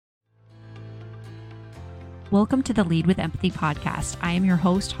Welcome to the Lead with Empathy podcast. I am your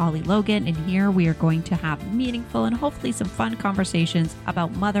host, Holly Logan, and here we are going to have meaningful and hopefully some fun conversations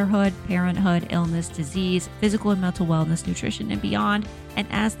about motherhood, parenthood, illness, disease, physical and mental wellness, nutrition, and beyond. And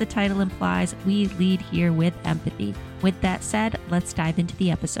as the title implies, we lead here with empathy. With that said, let's dive into the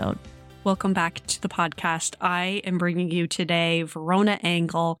episode. Welcome back to the podcast. I am bringing you today Verona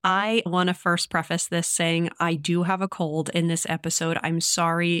Angol. I want to first preface this saying I do have a cold in this episode. I'm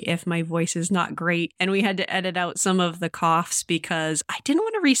sorry if my voice is not great. And we had to edit out some of the coughs because I didn't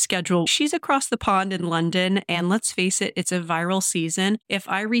want to reschedule. She's across the pond in London. And let's face it, it's a viral season. If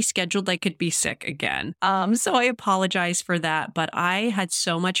I rescheduled, I could be sick again. So I apologize for that. But I had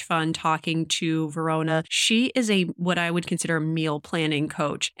so much fun talking to Verona. She is what I would consider a meal planning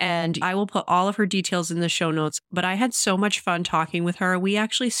coach. And I will put all of her details in the show notes, but I had so much fun talking with her. We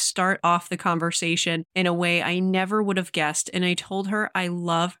actually start off the conversation in a way I never would have guessed. And I told her I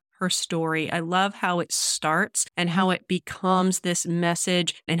love her story. I love how it starts and how it becomes this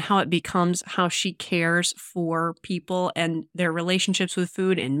message and how it becomes how she cares for people and their relationships with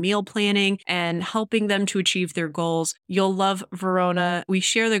food and meal planning and helping them to achieve their goals. You'll love Verona. We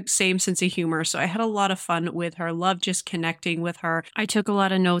share the same sense of humor. So I had a lot of fun with her. Love just connecting with her. I took a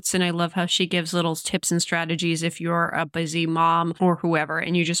lot of notes and I love how she gives little tips and strategies if you're a busy mom or whoever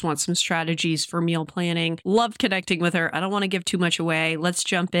and you just want some strategies for meal planning. Loved connecting with her. I don't want to give too much away. Let's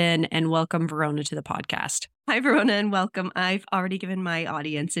jump in and welcome Verona to the podcast. Hi, Verona, and welcome. I've already given my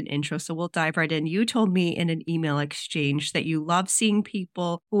audience an intro, so we'll dive right in. You told me in an email exchange that you love seeing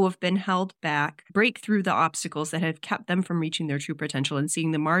people who have been held back break through the obstacles that have kept them from reaching their true potential and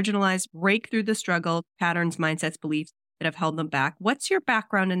seeing the marginalized break through the struggle, patterns, mindsets, beliefs that have held them back. What's your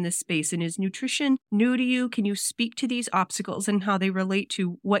background in this space, and is nutrition new to you? Can you speak to these obstacles and how they relate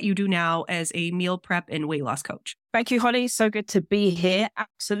to what you do now as a meal prep and weight loss coach? Thank you, Holly. So good to be here.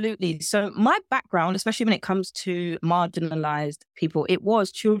 Absolutely. So my background, especially when it comes to marginalized people, it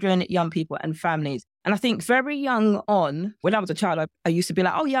was children, young people, and families. And I think very young on, when I was a child, I used to be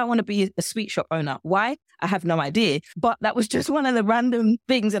like, oh yeah, I want to be a sweet shop owner. Why? I have no idea. But that was just one of the random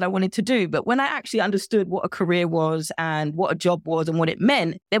things that I wanted to do. But when I actually understood what a career was and what a job was and what it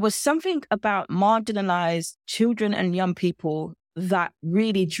meant, there was something about marginalized children and young people that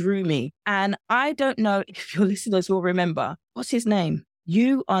really drew me. And I don't know if your listeners will remember, what's his name?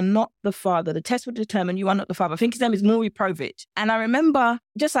 You are not the father. The test will determine you are not the father. I think his name is Maury Povich. And I remember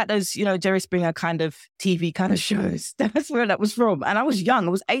just like those, Jerry Springer kind of TV kind of shows. That's where that was from. And I was young.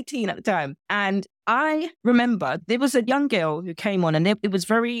 I was 18 at the time. And I remember there was a young girl who came on and it was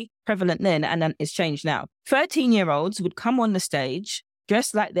very prevalent then and then it's changed now. 13-year-olds would come on the stage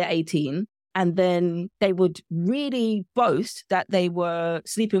dressed like they're 18. And then they would really boast that they were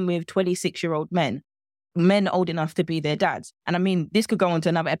sleeping with 26-year-old men old enough to be their dads. And I mean, this could go on to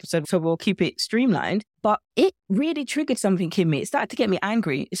another episode, so we'll keep it streamlined. But it really triggered something in me. It started to get me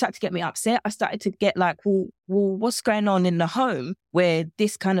angry. It started to get me upset. I started to get like, well, what's going on in the home where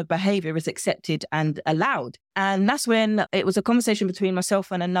this kind of behavior is accepted and allowed? And that's when it was a conversation between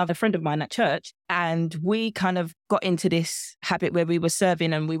myself and another friend of mine at church. And we kind of got into this habit where we were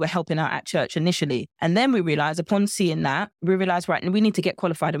serving and we were helping out at church initially. And then we realized upon seeing that, right, and we need to get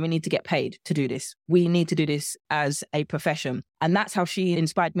qualified and we need to get paid to do this. We need to do this as a profession. And that's how she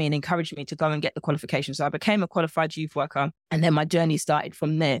inspired me and encouraged me to go and get the qualification. So I became a qualified youth worker. And then my journey started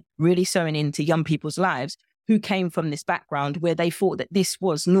from there, really sewing into young people's lives who came from this background where they thought that this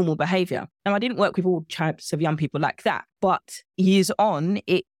was normal behavior. Now, I didn't work with all types of young people like that, but years on,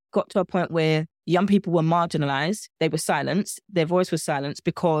 it got to a point where young people were marginalized. They were silenced. Their voice was silenced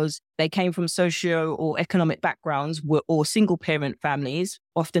because they came from socio or economic backgrounds or single parent families.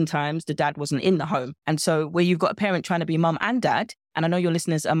 Oftentimes, the dad wasn't in the home. And so where you've got a parent trying to be mum and dad, and I know your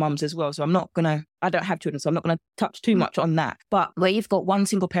listeners are mums as well, so I don't have children, so I'm not going to touch too much on that. But where you've got one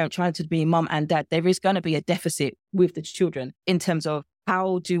single parent trying to be mum and dad, there is going to be a deficit with the children in terms of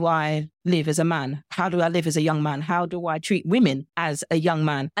how do I live as a man? How do I live as a young man? How do I treat women as a young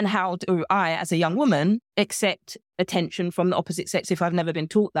man? And how do I, as a young woman, accept attention from the opposite sex if I've never been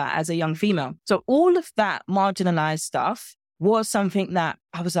taught that as a young female? So all of that marginalized stuff was something that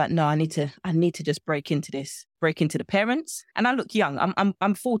I was like, no, I need to just break into the parents. And I look young.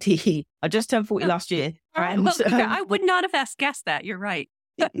 I'm 40. I just turned 40 last year. And, well, I would not have guessed that. You're right.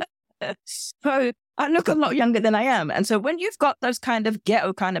 So I look a lot younger than I am. And so when you've got those kind of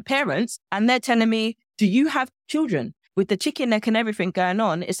ghetto kind of parents and they're telling me, do you have children? With the chicken neck and everything going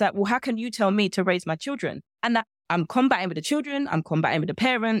on, it's like, well, how can you tell me to raise my children? And that I'm combating with the children, I'm combating with the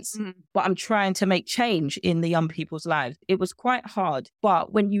parents, but I'm trying to make change in the young people's lives. It was quite hard.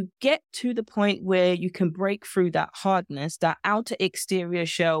 But when you get to the point where you can break through that hardness, that outer exterior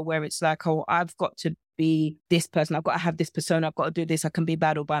shell where it's like, oh, I've got to be this person. I've got to have this persona. I've got to do this. I can be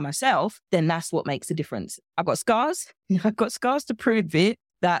bad all by myself. Then that's what makes a difference. I've got scars. I've got scars to prove it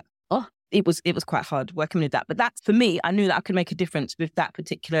that, it was quite hard working with that. But that's, for me, I knew that I could make a difference with that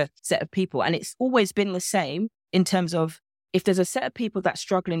particular set of people. And it's always been the same in terms of, if there's a set of people that's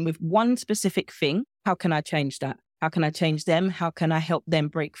struggling with one specific thing, how can I change that? How can I change them? How can I help them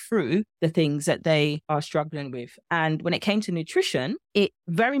break through the things that they are struggling with? And when it came to nutrition, it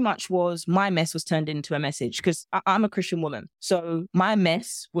very much was, my mess was turned into a message, because I'm a Christian woman. So my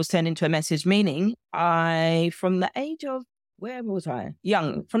mess was turned into a message, meaning from the age of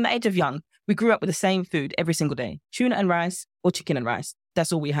young, we grew up with the same food every single day: tuna and rice or chicken and rice.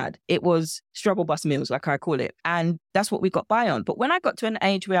 That's all we had. It was struggle bus meals, like I call it. And that's what we got by on. But when I got to an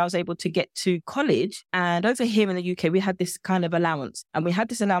age where I was able to get to college, and over here in the UK, we had this kind of allowance. And we had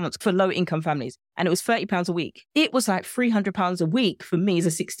this allowance for low income families. And it was £30 a week. It was like £300 a week for me as a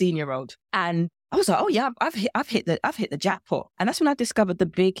 16-year-old. And I was like, oh yeah, I've hit the jackpot. And that's when I discovered the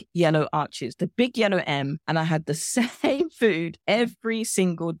big yellow arches, the big yellow M. And I had the same food every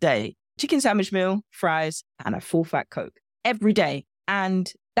single day: chicken sandwich meal, fries, and a full fat Coke every day.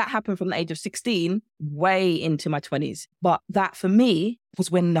 And that happened from the age of 16 way into my 20s. But that for me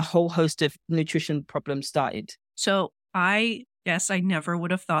was when the whole host of nutrition problems started. So I never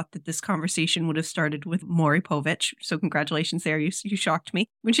would have thought that this conversation would have started with Maury Povich. So congratulations there. You shocked me,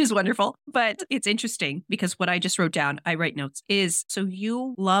 which is wonderful. But it's interesting because what I just wrote down, I write notes, is so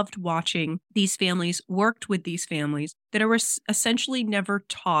you loved watching these families, worked with these families that are essentially never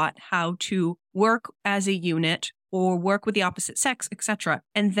taught how to work as a unit or work with the opposite sex, etc.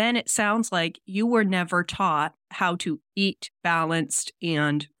 And then it sounds like you were never taught how to eat balanced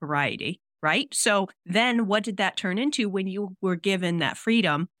and variety, right? So then what did that turn into when you were given that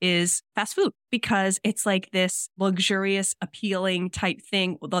freedom is fast food, because it's like this luxurious, appealing type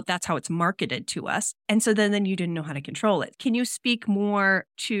thing. Well, that's how it's marketed to us. And so then you didn't know how to control it. Can you speak more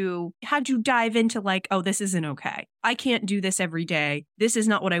to, how'd you dive into like, oh, this isn't okay. I can't do this every day. This is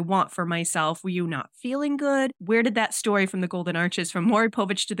not what I want for myself. Were you not feeling good? Where did that story from the Golden Arches, from Maury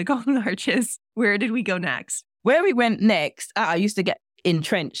Povich to the Golden Arches, where did we go next? Where we went next, I used to get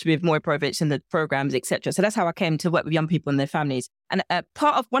entrenched with Maury Povich and the programs, etc. So that's how I came to work with young people and their families. And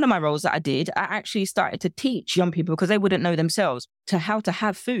part of one of my roles that I did, I actually started to teach young people, because they wouldn't know themselves, to how to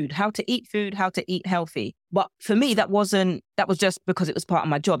have food, how to eat healthy. But for me, that was just because it was part of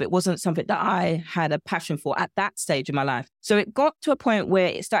my job. It wasn't something that I had a passion for at that stage in my life. So it got to a point where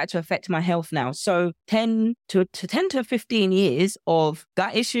it started to affect my health now. So 10 to 15 years of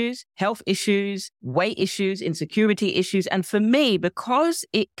gut issues, health issues, weight issues, insecurity issues. And for me, because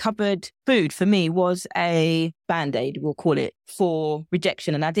it covered food, for me was a Band-Aid, we'll call it, for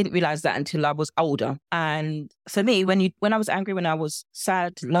rejection. And I didn't realize that until I was older. And for me, when I was angry, when I was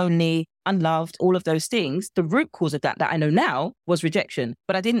sad, lonely, unloved, all of those things, the root cause of that I know now was rejection.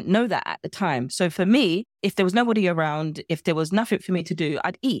 But I didn't know that at the time. So for me, if there was nobody around, if there was nothing for me to do,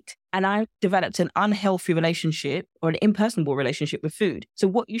 I'd eat. And I developed an unhealthy relationship, or an impersonable relationship, with food. So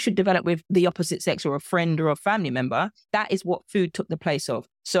what you should develop with the opposite sex, or a friend or a family member, that is what food took the place of.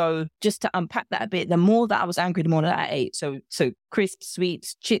 So just to unpack that a bit, the more that I was angry, the more that I ate. So crisps,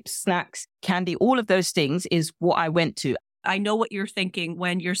 sweets, chips, snacks, candy, all of those things is what I went to. I know what you're thinking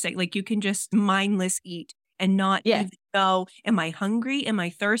when you're saying, like, you can just mindless eat and not even know, am I hungry? Am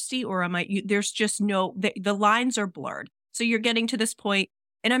I thirsty? Or there's just no, the lines are blurred. So you're getting to this point.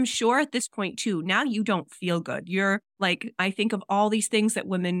 And I'm sure at this point too, now you don't feel good. You're like, I think of all these things that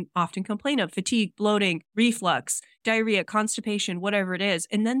women often complain of: fatigue, bloating, reflux, diarrhea, constipation, whatever it is.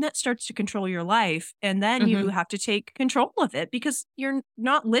 And then that starts to control your life. And then you have to take control of it, because you're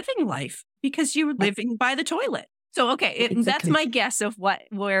not living life, because you're living by the toilet. So, okay, Exactly. That's my guess of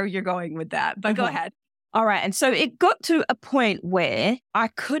where you're going with that. But go ahead. All right. And so it got to a point where I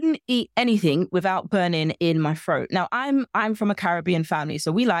couldn't eat anything without burning in my throat. Now, I'm from a Caribbean family,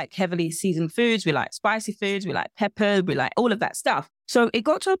 so we like heavily seasoned foods. We like spicy foods. We like pepper. We like all of that stuff. So it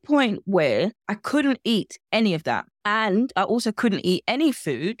got to a point where I couldn't eat any of that. And I also couldn't eat any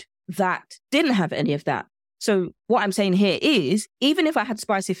food that didn't have any of that. So what I'm saying here is, even if I had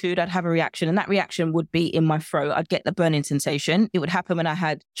spicy food, I'd have a reaction, and that reaction would be in my throat. I'd get the burning sensation. It would happen when I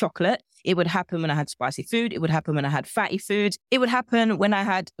had chocolate. It would happen when I had spicy food. It would happen when I had fatty foods. It would happen when I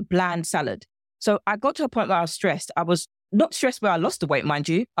had bland salad. So I got to a point where I was stressed. I was not stressed where I lost the weight, mind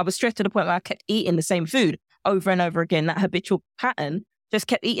you. I was stressed to the point where I kept eating the same food over and over again. That habitual pattern, just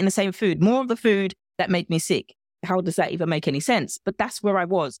kept eating the same food, more of the food that made me sick. How does that even make any sense? But that's where I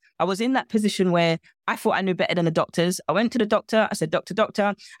was. I was in that position where I thought I knew better than the doctors. I went to the doctor. I said,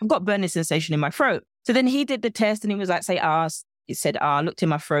 doctor, I've got burning sensation in my throat. So then he did the test and he was like, say, it said, I looked in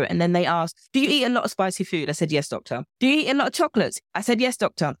my throat. And then they asked, do you eat a lot of spicy food? I said, yes, doctor. Do you eat a lot of chocolates? I said, yes,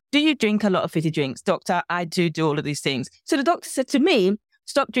 doctor. Do you drink a lot of fizzy drinks? Doctor, I do all of these things. So the doctor said to me,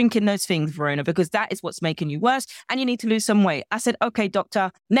 stop drinking those things, Verona, because that is what's making you worse and you need to lose some weight. I said, okay,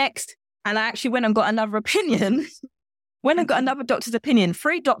 doctor, next. And I actually went and got another opinion. When I got another doctor's opinion,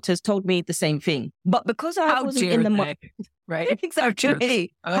 3 doctors told me the same thing. But because I wasn't in the right?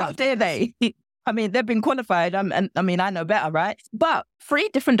 Exactly. How dare they? I mean, they've been qualified. I know better, right? But 3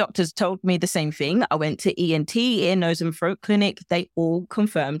 different doctors told me the same thing. I went to ENT, ear, nose and throat clinic. They all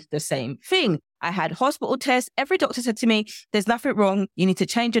confirmed the same thing. I had hospital tests. Every doctor said to me, there's nothing wrong. You need to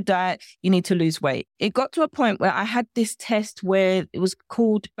change your diet. You need to lose weight. It got to a point where I had this test where it was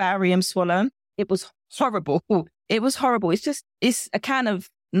called barium swallow. It was horrible. It was horrible. It's a can of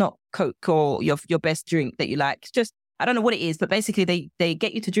not Coke or your best drink that you like. It's just, I don't know what it is, but basically they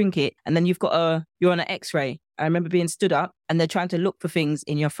get you to drink it and then you're on an x-ray. I remember being stood up and they're trying to look for things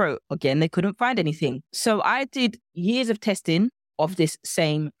in your throat. Again, they couldn't find anything. So I did years of testing of this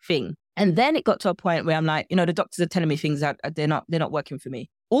same thing. And then it got to a point where I'm like, the doctors are telling me things that they're not working for me.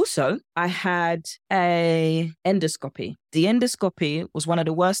 Also, I had a endoscopy. The endoscopy was one of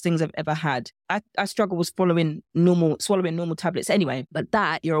the worst things I've ever had. I struggle with swallowing normal tablets anyway, but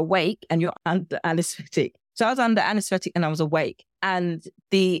that you're awake and you're under anesthetic. So I was under anesthetic and I was awake. And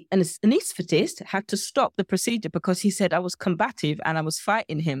the anesthetist had to stop the procedure because he said I was combative and I was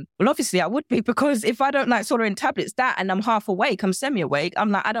fighting him. Well, obviously I would be, because if I don't like swallowing tablets, and I'm half awake, I'm semi-awake,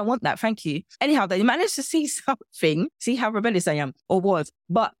 I'm like, I don't want that, thank you. Anyhow, they managed to see something, see how rebellious I am, or was.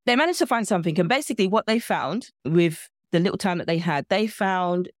 But they managed to find something. And basically what they found with the little time that they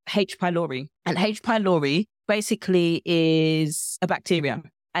found H. pylori. And H. pylori basically is a bacteria.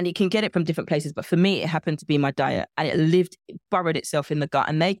 And you can get it from different places. But for me, it happened to be my diet. And it burrowed itself in the gut.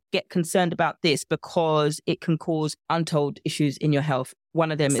 And they get concerned about this because it can cause untold issues in your health. One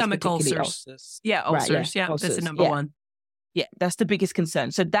of them stomach is ulcers. Yeah, ulcers. Right, yeah, ulcers. That's the number one. Yeah, that's the biggest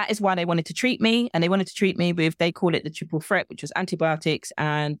concern. So that is why they wanted to treat me. And they wanted to treat me with, they call it the triple threat, which was antibiotics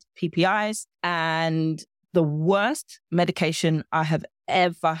and PPIs. And the worst medication I have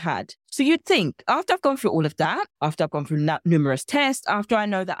ever had. So you'd think, after I've gone through all of that, after I've gone through numerous tests, after I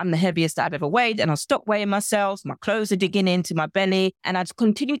know that I'm the heaviest that I've ever weighed and I'll stop weighing myself, my clothes are digging into my belly, and I'd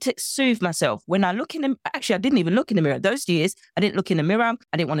continue to soothe myself. When I look in the, actually, I didn't even look in the mirror. Those years, I didn't look in the mirror.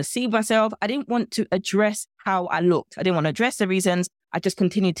 I didn't want to see myself. I didn't want to address how I looked. I didn't want to address the reasons. I just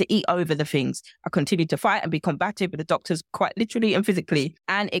continued to eat over the things. I continued to fight and be combative with the doctors, quite literally and physically.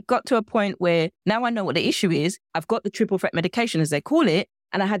 And it got to a point where now I know what the issue is. I've got the triple threat medication, as they call it.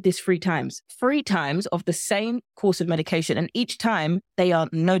 And I had this 3 times of the same course of medication. And each time they are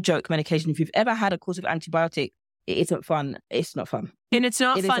no joke medication. If you've ever had a course of antibiotic, it isn't fun. It's not fun. And it's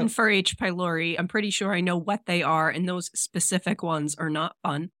not fun for H. pylori. I'm pretty sure I know what they are. And those specific ones are not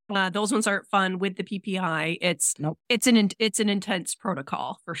fun. Those ones aren't fun with the PPI. It's an intense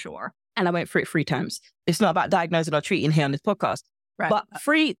protocol for sure. And I went through it 3 times. It's not about diagnosing or treating here on this podcast. Right.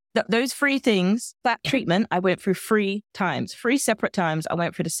 But those 3 things, that treatment, I went through 3 times, 3 separate times. I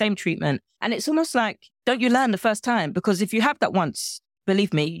went through the same treatment. And it's almost like, don't you learn the first time? Because if you have that once,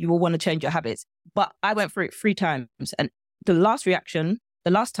 believe me, you will want to change your habits. But I went through it 3 times. And the last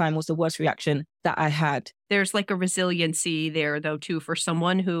time was the worst reaction that I had. There's like a resiliency there, though, too, for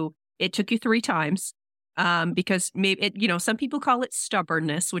someone who it took you 3 times. Because maybe, some people call it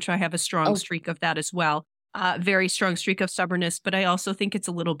stubbornness, which I have a strong streak of that as well. Very strong streak of stubbornness, but I also think it's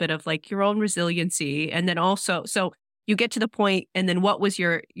a little bit of like your own resiliency. And then also, so you get to the point, and then what was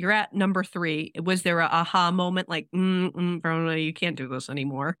you're at number 3. Was there a aha moment like, Verona, you can't do this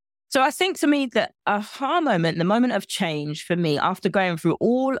anymore? So I think to me that aha moment, the moment of change for me after going through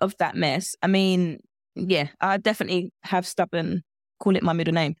all of that mess, I mean, yeah, I definitely have stubborn, call it my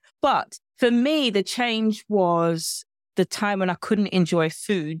middle name. But for me, the change was the time when I couldn't enjoy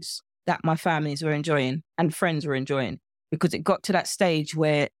foods that my families were enjoying and friends were enjoying, because it got to that stage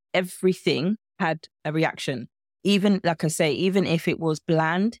where everything had a reaction. Even, like I say, even if it was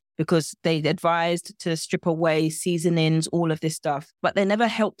bland, because they advised to strip away seasonings, all of this stuff, but they never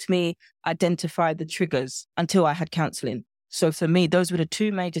helped me identify the triggers until I had counseling. So for me, those were the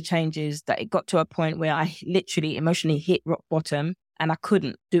 2 major changes that it got to a point where I literally emotionally hit rock bottom and I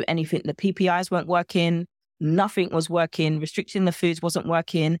couldn't do anything. The PPIs weren't working. Nothing was working. Restricting the foods wasn't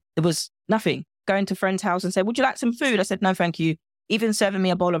working. There was nothing. Going to friend's house and say, would you like some food? I said, no, thank you. Even serving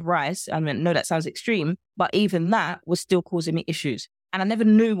me a bowl of rice. I mean, no, that sounds extreme, but even that was still causing me issues. And I never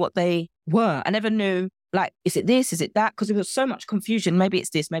knew what they were. I never knew, like, is it this? Is it that? Because there was so much confusion. Maybe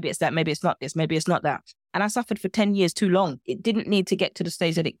it's this, maybe it's that, maybe it's not this, maybe it's not that. And I suffered for 10 years too long. It didn't need to get to the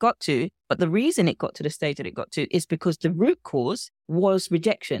stage that it got to. But the reason it got to the stage that it got to is because the root cause was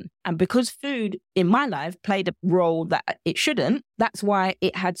rejection. And because food in my life played a role that it shouldn't, that's why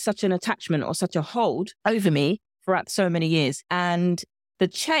it had such an attachment or such a hold over me throughout so many years. And the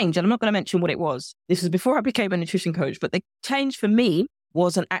change, and I'm not going to mention what it was. This was before I became a nutrition coach, but the change for me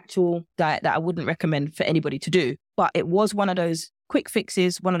was an actual diet that I wouldn't recommend for anybody to do. But it was one of those quick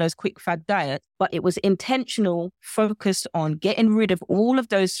fixes, one of those quick fad diets, but it was intentional, focused on getting rid of all of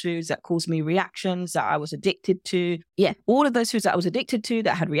those foods that caused me reactions that I was addicted to. Yeah, all of those foods that I was addicted to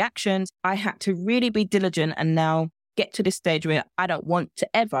that had reactions. I had to really be diligent and now get to this stage where I don't want to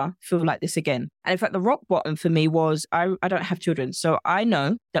ever feel like this again. And in fact, the rock bottom for me was I don't have children. So I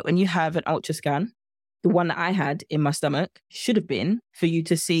know that when you have an ultrasound, the one that I had in my stomach should have been for you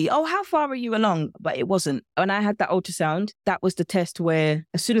to see, oh, how far are you along? But it wasn't. When I had that ultrasound, that was the test where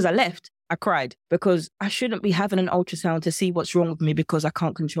as soon as I left, I cried because I shouldn't be having an ultrasound to see what's wrong with me because I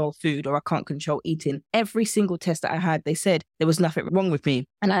can't control food or I can't control eating. Every single test that I had, they said there was nothing wrong with me.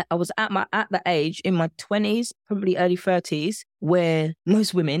 And I was at the age in my 20s, probably early 30s, where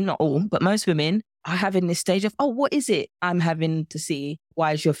most women, not all, but most women are having this stage of, oh, what is it I'm having to see?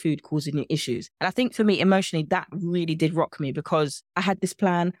 Why is your food causing you issues? And I think for me, emotionally, that really did rock me because I had this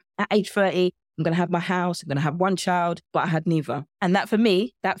plan at age 30. I'm going to have my house, I'm going to have one child, but I had neither. And that for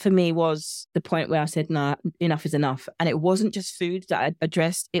me was the point where I said, nah, enough is enough. And it wasn't just food that I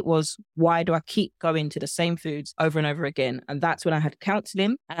addressed. It was, why do I keep going to the same foods over and over again? And that's when I had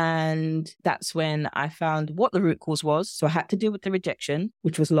counseling. And that's when I found what the root cause was. So I had to deal with the rejection,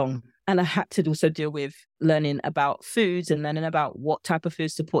 which was long. And I had to also deal with learning about foods and learning about what type of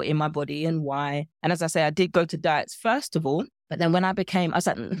foods to put in my body and why. And as I say, I did go to diets first of all. But then when I was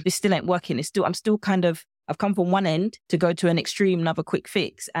like, this still ain't working. I've come from one end to go to an extreme, another quick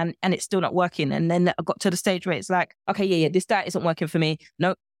fix, and it's still not working. And then I got to the stage where it's like, okay, yeah, this diet isn't working for me.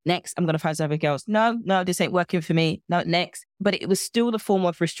 No, next, I'm going to find something else. No, this ain't working for me. No, next. But it was still the form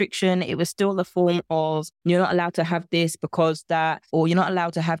of restriction. It was still the form of, you're not allowed to have this because that, or you're not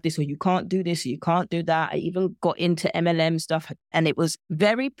allowed to have this, or you can't do this, or you can't do that. I even got into MLM stuff, and it was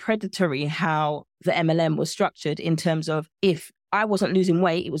very predatory how the MLM was structured in terms of, if I wasn't losing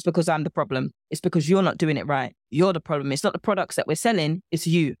weight, it was because I'm the problem. It's because you're not doing it right. You're the problem. It's not the products that we're selling, it's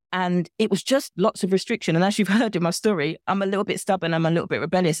you. And it was just lots of restriction. And as you've heard in my story, I'm a little bit stubborn, I'm a little bit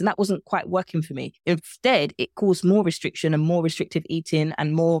rebellious, and that wasn't quite working for me. Instead, it caused more restriction and more restrictive eating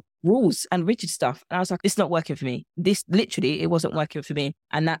and more rules and rigid stuff. And I was like, it's not working for me. This literally, it wasn't working for me.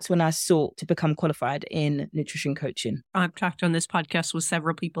 And that's when I sought to become qualified in nutrition coaching. I've talked on this podcast with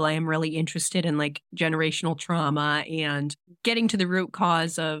several people. I am really interested in like generational trauma and getting to the root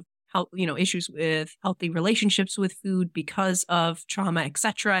cause of how, issues with healthy relationships with food because of trauma,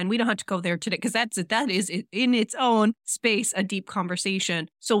 etc. And we don't have to go there today because that is in its own space, a deep conversation.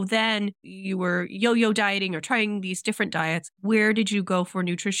 So then you were yo-yo dieting or trying these different diets. Where did you go for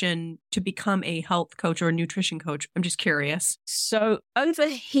nutrition to become a health coach or a nutrition coach? I'm just curious. So over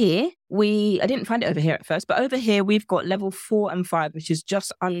here, I didn't find it over here at first, but over here we've got level 4 and 5, which is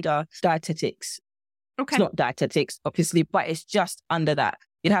just under dietetics. Okay. It's not dietetics, obviously, but it's just under that.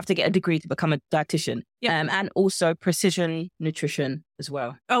 You'd have to get a degree to become a dietitian. Yeah. And also precision nutrition as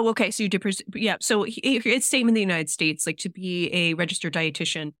well. Oh, okay. So you did, So it's same in the United States. Like to be a registered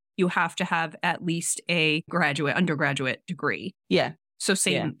dietitian, you have to have at least a undergraduate degree. Yeah. So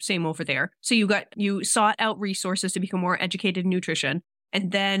same over there. So you sought out resources to become more educated in nutrition.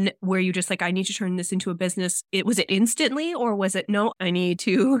 And then where you just like, I need to turn this into a business. Was it instantly, or was it, no, I need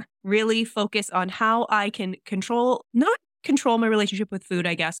to really focus on how I can not control my relationship with food,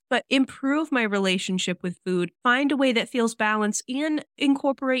 I guess, but improve my relationship with food, find a way that feels balanced, and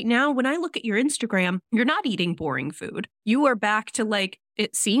incorporate. Now, when I look at your Instagram, you're not eating boring food. You are back to, like,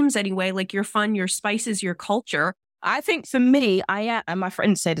 it seems anyway, like your fun, your spices, your culture. I think for me, I am, and my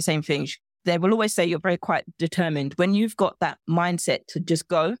friends say the same thing. They will always say you're very quite determined. When you've got that mindset to just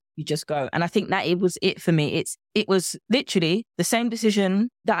go, you just go. And I think that it was it for me. It was literally the same decision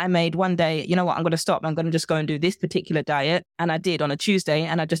that I made one day. You know what? I'm going to stop. I'm going to just go and do this particular diet. And I did on a Tuesday,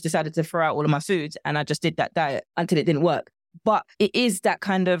 and I just decided to throw out all of my foods, and I just did that diet until it didn't work. But it is that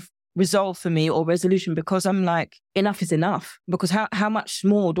kind of resolve for me, or resolution, because I'm like, enough is enough. Because how much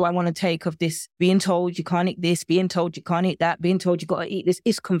more do I want to take of this being told you can't eat this, being told you can't eat that, being told you got to eat this?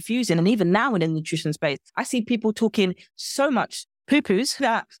 It's confusing. And even now in the nutrition space, I see people talking so much poo-poos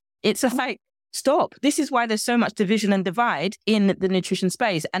that it's like, stop. This is why there's so much division and divide in the nutrition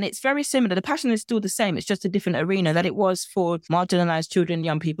space. And it's very similar. The passion is still the same. It's just a different arena that it was for marginalized children,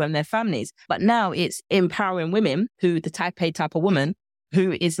 young people and their families. But now it's empowering women the type A type of woman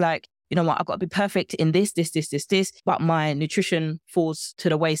who is like, you know what, I've got to be perfect in this, but my nutrition falls to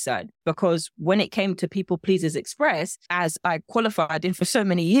the wayside. Because when it came to People Pleasers Express, as I qualified in for so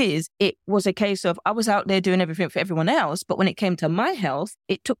many years, it was a case of I was out there doing everything for everyone else. But when it came to my health,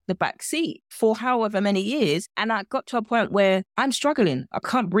 it took the back seat for however many years. And I got to a point where I'm struggling. I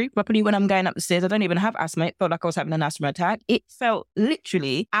can't breathe properly when I'm going up the stairs. I don't even have asthma. It felt like I was having an asthma attack. It felt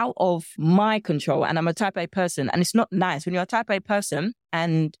literally out of my control. And I'm a type A person. And it's not nice when you're a type A person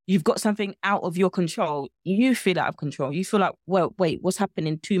and you've got something out of your control, you feel out of control. You feel like, well, wait, what's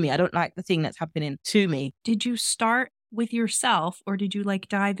happening to me? I don't like the thing that's happening to me. Did you start with yourself or did you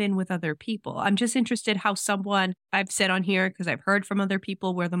dive in with other people? I'm just interested how someone I've said on here, because I've heard from other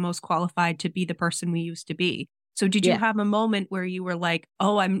people, we're the most qualified to be the person we used to be. So did you have a moment where you were like,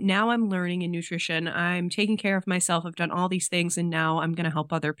 oh, I'm learning in nutrition. I'm taking care of myself. I've done all these things and now I'm going to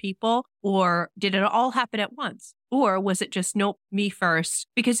help other people? Or did it all happen at once? Or was it just, nope, me first?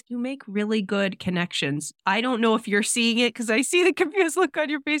 Because you make really good connections. I don't know if you're seeing it because I see the confused look on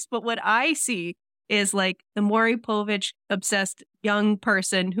your face, but what I see is the Maury Povich obsessed young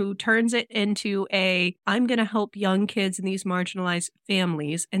person who turns it into I'm going to help young kids in these marginalized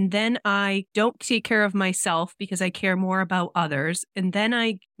families. And then I don't take care of myself because I care more about others. And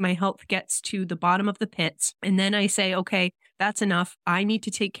then my health gets to the bottom of the pits. And then I say, okay, that's enough. I need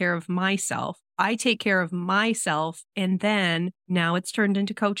to take care of myself. I take care of myself. And then now it's turned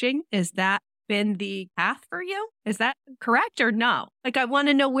into coaching. Is that been the path for you? Is that correct or no? I want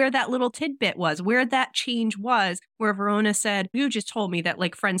to know where that little tidbit was, where that change was, where Verona said, you just told me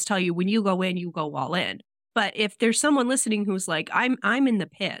that friends tell you when you go in, you go all in. But if there's someone listening who's I'm in the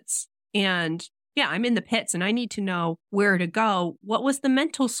pits and I'm in the pits and I need to know where to go. What was the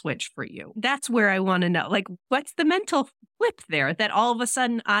mental switch for you? That's where I want to know. What's the mental flip there that all of a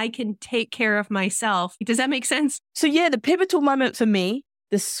sudden I can take care of myself? Does that make sense? So the pivotal moment for me,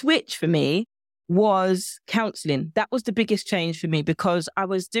 the switch for me was counseling. That was the biggest change for me because I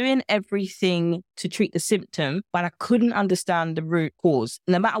was doing everything to treat the symptom, but I couldn't understand the root cause.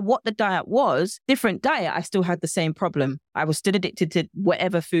 No matter what the diet was, different diet, I still had the same problem. I was still addicted to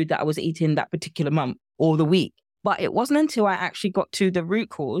whatever food that I was eating that particular month or the week. But it wasn't until I actually got to the root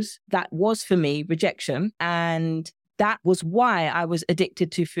cause that was for me rejection. And that was why I was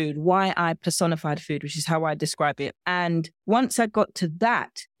addicted to food, why I personified food, which is how I describe it. And once I got to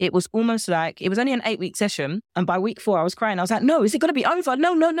that, it was almost like, it was only an 8-week session. And by week 4, I was crying. I was like, no, is it going to be over?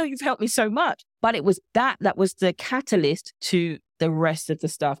 No, you've helped me so much. But it was that was the catalyst to the rest of the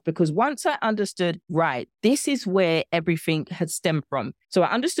stuff. Because once I understood, right, this is where everything had stemmed from. So I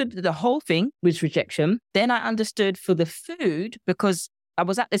understood that the whole thing was rejection. Then I understood for the food, because I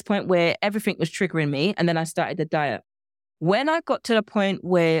was at this point where everything was triggering me. And then I started the diet. When I got to the point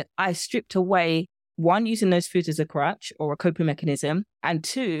where I stripped away, 1, using those foods as a crutch or a coping mechanism, and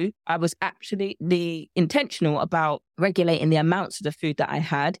 2, I was absolutely intentional about regulating the amounts of the food that I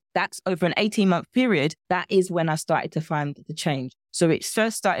had. That's over an 18-month period. That is when I started to find the change. So it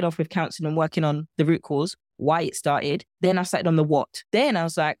first started off with counseling and working on the root cause, why it started. Then I started on the what. Then I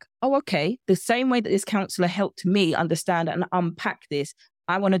was like, oh, okay, the same way that this counselor helped me understand and unpack this,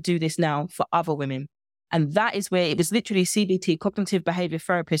 I want to do this now for other women. And that is where it was literally CBT, cognitive behavior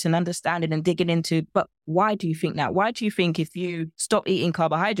therapist, and understanding and digging into, but why do you think that? Why do you think if you stop eating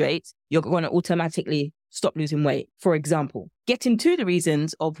carbohydrates, you're going to automatically stop losing weight, for example? Get into the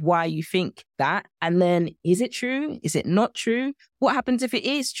reasons of why you think that. And then, is it true? Is it not true? What happens if it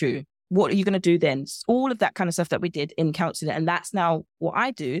is true? What are you going to do then? All of that kind of stuff that we did in counseling. And that's now what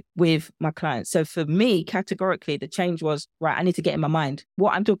I do with my clients. So for me, categorically, the change was, right, I need to get in my mind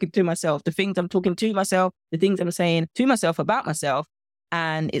what I'm talking to myself, the things I'm talking to myself, the things I'm saying to myself about myself.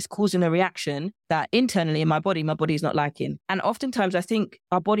 And it's causing a reaction that internally in my body's not liking. And oftentimes I think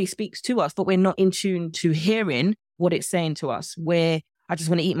our body speaks to us, but we're not in tune to hearing what it's saying to us, where I just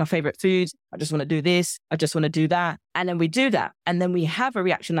want to eat my favorite foods. I just want to do this. I just want to do that. And then we do that. And then we have a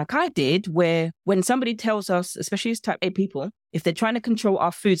reaction like I did, where when somebody tells us, especially as type A people, if they're trying to control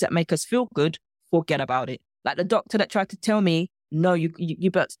our foods that make us feel good, forget about it. Like the doctor that tried to tell me, no,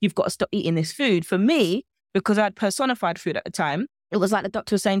 you've got to stop eating this food. For me, because I'd personified food at the time, it was like the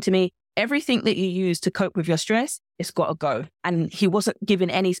doctor was saying to me, everything that you use to cope with your stress, it's got to go. And he wasn't given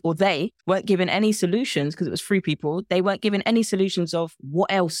any, or they weren't given any solutions, because it was 3 people. They weren't given any solutions of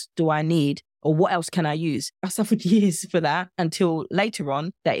what else do I need or what else can I use? I suffered years for that until later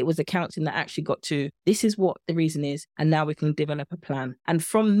on that it was the counselling that actually got to, this is what the reason is, and now we can develop a plan. And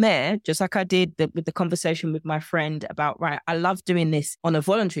from there, just like I did with the conversation with my friend about, right, I love doing this on a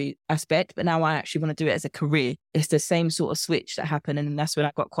voluntary aspect, but now I actually want to do it as a career. It's the same sort of switch that happened, and that's when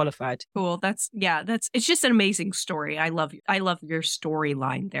I got qualified. Cool. It's just an amazing story. I love your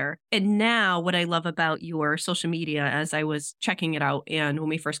storyline there. And now what I love about your social media, as I was checking it out and when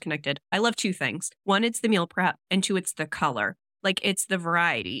we first connected, I love two things. One, it's the meal prep, and two, it's the color. Like, it's the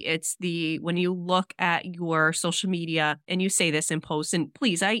variety. It's when you look at your social media and you say this in posts, and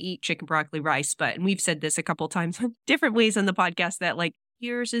please, I eat chicken, broccoli, rice, and we've said this a couple of times in different ways on the podcast that like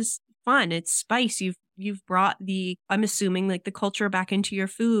yours is fun. It's spice. You've brought I'm assuming like the culture back into your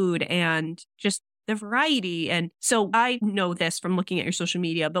food and just the variety. And so I know this from looking at your social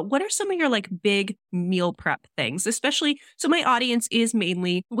media, but what are some of your like big meal prep things, especially, so my audience is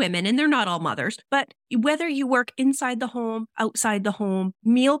mainly women and they're not all mothers, but whether you work inside the home, outside the home,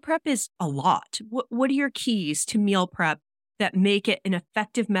 meal prep is a lot. What are your keys to meal prep that make it an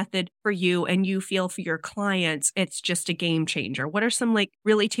effective method for you and you feel for your clients it's just a game changer? What are some like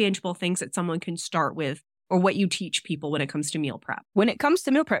really tangible things that someone can start with, or what you teach people when it comes to meal prep? When it comes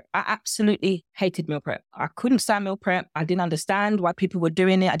to meal prep, I absolutely hated meal prep. I couldn't stand meal prep. I didn't understand why people were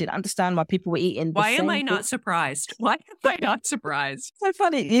doing it. I didn't understand why people were eating. Why am I not surprised? Why am I not surprised? So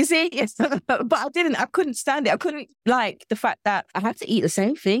funny, you see? Yes. But I couldn't stand it. I couldn't like the fact that I had to eat the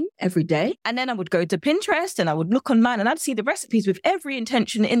same thing every day. And then I would go to Pinterest and I would look online and I'd see the recipes with every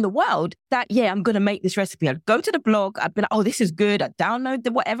intention in the world that, yeah, I'm going to make this recipe. I'd go to the blog. I'd be like, oh, this is good. I'd download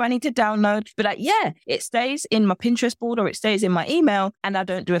whatever I need to download. But it stays in my Pinterest board or it stays in my email, and I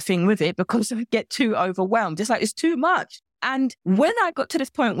don't do a thing with it because I get too overwhelmed. It's like, it's too much. And when I got to this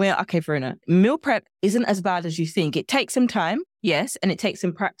point where, okay, Verona, meal prep isn't as bad as you think. It takes some time, yes, and it takes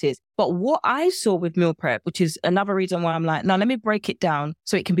some practice. But what I saw with meal prep, which is another reason why I'm like, no, let me break it down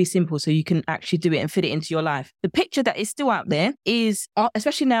so it can be simple so you can actually do it and fit it into your life. The picture that is still out there is,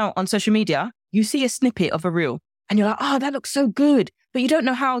 especially now on social media, you see a snippet of a reel and you're like, oh, that looks so good. But you don't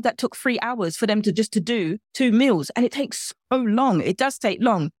know how that took 3 hours for them to do 2 meals. And it takes so long. It does take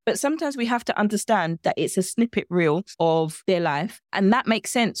long. But sometimes we have to understand that it's a snippet reel of their life. And that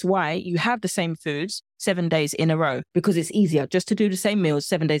makes sense why you have the same foods 7 days in a row, because it's easier just to do the same meals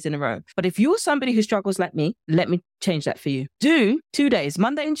 7 days in a row. But if you're somebody who struggles like me, let me change that for you. Do 2 days,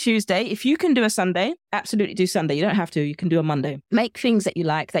 Monday and Tuesday. If you can do a Sunday, absolutely do Sunday. You don't have to. You can do a Monday. Make things that you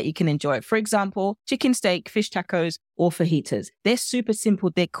like, that you can enjoy. For example, chicken steak, fish tacos, or fajitas. They're super simple.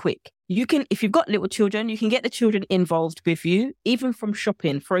 They're quick. You can, if you've got little children, you can get the children involved with you, even from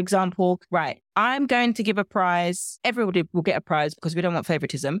shopping. For example, right, I'm going to give a prize. Everybody will get a prize because we don't want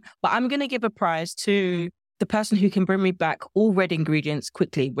favoritism, but I'm going to give a prize to the person who can bring me back all red ingredients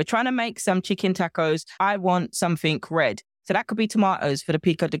quickly. We're trying to make some chicken tacos. I want something red. So that could be tomatoes for the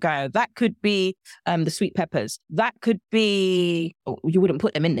pico de gallo. That could be the sweet peppers. That could be, you wouldn't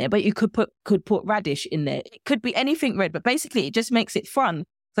put them in there, but you could put radish in there. It could be anything red, but basically it just makes it fun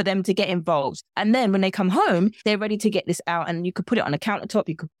for them to get involved. And then when they come home, they're ready to get this out, and you could put it on a countertop,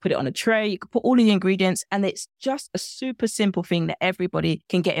 you could put it on a tray, you could put all the ingredients, and it's just a super simple thing that everybody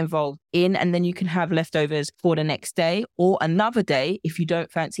can get involved in. And then you can have leftovers for the next day or another day if you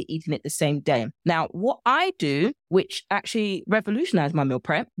don't fancy eating it the same day. Now, what I do, which actually revolutionized my meal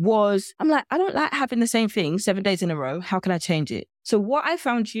prep, was I'm like, I don't like having the same thing 7 days in a row. How can I change it? So what I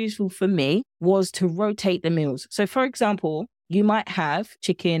found useful for me was to rotate the meals. So for example, you might have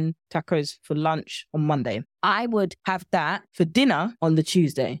chicken tacos for lunch on Monday. I would have that for dinner on the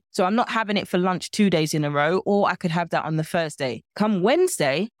Tuesday. So I'm not having it for lunch 2 days in a row, or I could have that on the Thursday. Come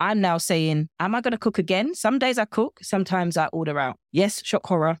Wednesday, I'm now saying, am I going to cook again? Some days I cook, sometimes I order out. Yes, shock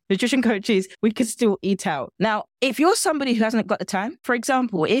horror. Nutrition coaches, we can still eat out. Now, if you're somebody who hasn't got the time, for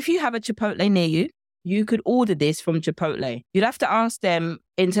example, if you have a Chipotle near you, you could order this from Chipotle. You'd have to ask them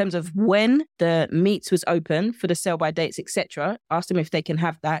in terms of when the meats was open for the sell by dates, etc. Ask them if they can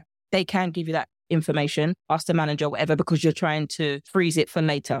have that. They can give you that information. Ask the manager or whatever, because you're trying to freeze it for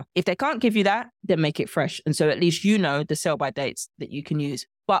later. If they can't give you that, then make it fresh. And so at least you know the sell by dates that you can use.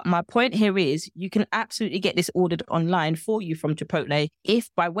 But my point here is you can absolutely get this ordered online for you from Chipotle. If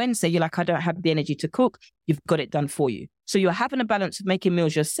by Wednesday you're like, I don't have the energy to cook, you've got it done for you. So you're having a balance of making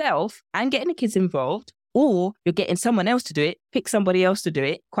meals yourself and getting the kids involved, or you're getting someone else to do it, pick somebody else to do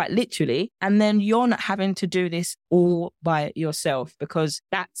it, quite literally, and then you're not having to do this all by yourself, because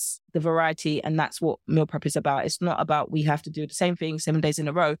that's the variety and that's what meal prep is about. It's not about we have to do the same thing 7 days in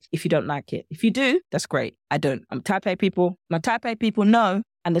a row if you don't like it. If you do, that's great. I don't. I'm type A people. My type A people know,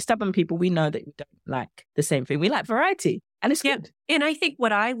 and the stubborn people, we know that we don't like the same thing. We like variety. And it's good. And I think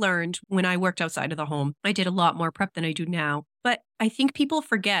what I learned when I worked outside of the home, I did a lot more prep than I do now. But I think people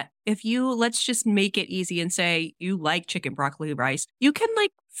forget, let's just make it easy and say you like chicken, broccoli, rice, you can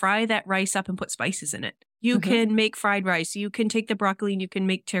like fry that rice up and put spices in it. You can make fried rice. You can take the broccoli and you can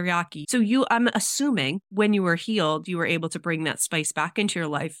make teriyaki. So I'm assuming when you were healed, you were able to bring that spice back into your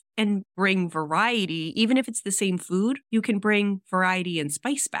life and bring variety. Even if it's the same food, you can bring variety and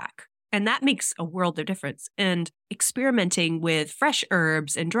spice back. And that makes a world of difference. And experimenting with fresh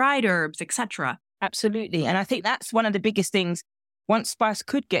herbs and dried herbs, etc. Absolutely. And I think that's one of the biggest things. Once spice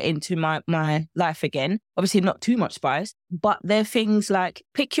could get into my life again, obviously not too much spice, but there are things like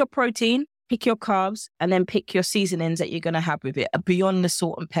pick your protein, pick your carbs, and then pick your seasonings that you're going to have with it beyond the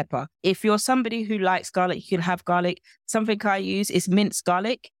salt and pepper. If you're somebody who likes garlic, you can have garlic. Something I use is minced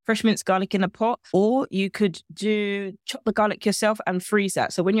garlic, fresh minced garlic in a pot, or you could chop the garlic yourself and freeze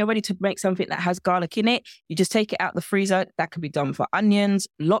that. So when you're ready to make something that has garlic in it, you just take it out the freezer. That could be done for onions,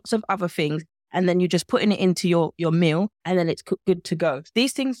 lots of other things. And then you're just putting it into your meal and then it's good to go.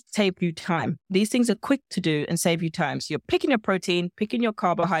 These things save you time. These things are quick to do and save you time. So you're picking your protein, picking your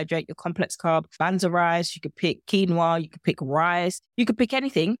carbohydrate, your complex carb, banza rice, you could pick quinoa, you could pick rice, you could pick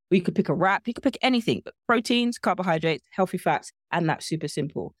anything. Or you could pick a wrap, you could pick anything. But proteins, carbohydrates, healthy fats, and that's super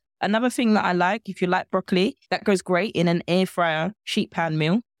simple. Another thing that I like, if you like broccoli, that goes great in an air fryer sheet pan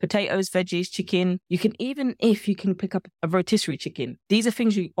meal. Potatoes, veggies, chicken. You can pick up a rotisserie chicken. These are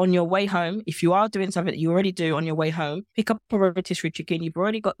things on your way home. If you are doing something that you already do on your way home, pick up a rotisserie chicken. You've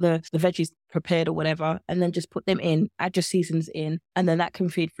already got the veggies prepared or whatever, and then just put them in, add your seasons in, and then that can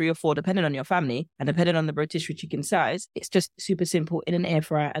feed 3 or 4, depending on your family and depending on the rotisserie chicken size. It's just super simple in an air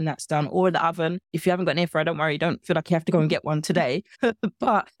fryer, and that's done. Or in the oven. If you haven't got an air fryer, don't worry. Don't feel like you have to go and get one today.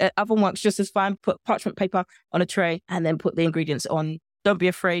 But oven works just as fine. Put parchment paper on a tray and then put the ingredients on. Don't be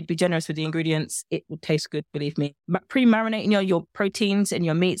afraid. Be generous with the ingredients. It will taste good, believe me. Pre-marinating your proteins and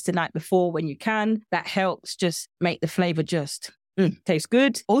your meats the night before when you can. That helps just make the flavor taste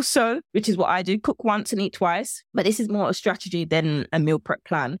good. Also, which is what I do, cook once and eat twice. But this is more a strategy than a meal prep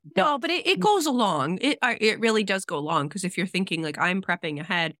plan. No, but it goes along. It really does go along, because if you're thinking like I'm prepping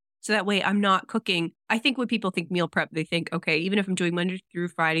ahead, so that way I'm not cooking. I think when people think meal prep, they think, okay, even if I'm doing Monday through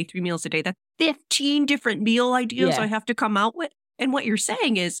Friday, 3 meals a day, that's 15 different meal ideas I have to come out with. And what you're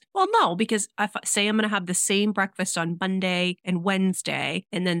saying is, well, no, because if say I'm going to have the same breakfast on Monday and Wednesday,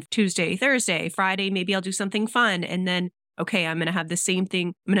 and then Tuesday, Thursday, Friday, maybe I'll do something fun. And then, okay, I'm going to have the same thing.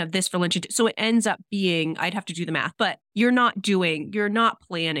 I'm going to have this for lunch. So it ends up being, I'd have to do the math, but you're not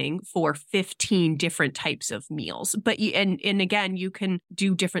planning for 15 different types of meals. But and again, you can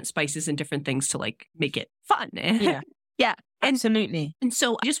do different spices and different things to like make it fun. Yeah. Yeah. Absolutely. And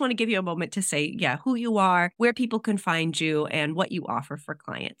so I just want to give you a moment to say, who you are, where people can find you, and what you offer for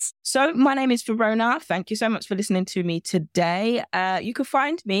clients. So my name is Verona. Thank you so much for listening to me today. You can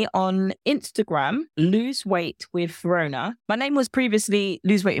find me on Instagram, Lose Weight with Verona. My name was previously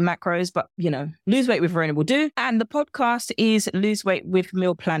Lose Weight with Macros, but Lose Weight with Verona will do. And the podcast is Lose Weight with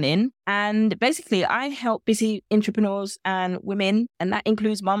Meal Planning. And basically, I help busy entrepreneurs and women, and that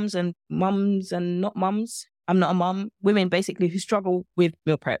includes mums and not mums. I'm not a mum, women basically who struggle with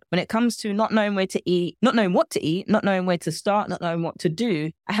meal prep. When it comes to not knowing where to eat, not knowing what to eat, not knowing where to start, not knowing what to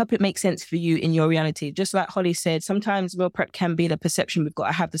do, I help it make sense for you in your reality. Just like Holly said, sometimes meal prep can be the perception we've got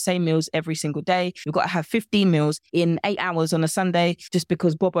to have the same meals every single day. We've got to have 15 meals in 8 hours on a Sunday just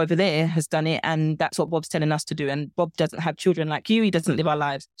because Bob over there has done it. And that's what Bob's telling us to do. And Bob doesn't have children like you. He doesn't live our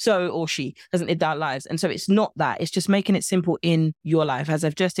lives. Or she doesn't live our lives. And so it's not that. It's just making it simple in your life. As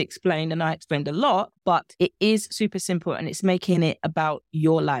I've just explained, and I explained a lot, but it is super simple and it's making it about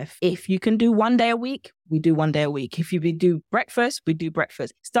your life. If you can do 1 day a week, we do 1 day a week. If you do breakfast, we do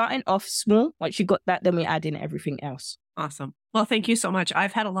breakfast. Starting off small. Once you got that, then we add in everything else. Awesome. Well, thank you so much.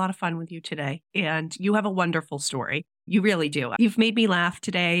 I've had a lot of fun with you today, and you have a wonderful story. You really do. You've made me laugh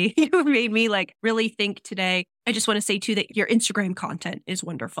today. You've made me really think today. I just want to say too that your Instagram content is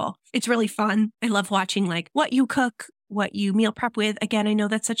wonderful. It's really fun. I love watching what you cook, what you meal prep with. Again, I know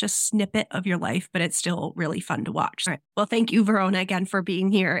that's such a snippet of your life, but it's still really fun to watch. All right. Well, thank you, Verona, again for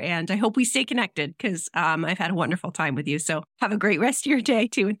being here. And I hope we stay connected because I've had a wonderful time with you. So have a great rest of your day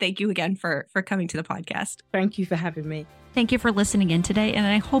too. And thank you again for coming to the podcast. Thank you for having me. Thank you for listening in today, and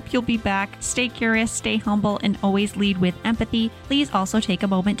I hope you'll be back. Stay curious, stay humble, and always lead with empathy. Please also take a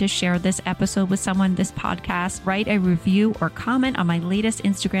moment to share this episode with someone, this podcast, write a review or comment on my latest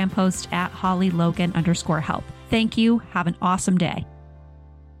Instagram post at HollyLogan_help. Thank you. Have an awesome day.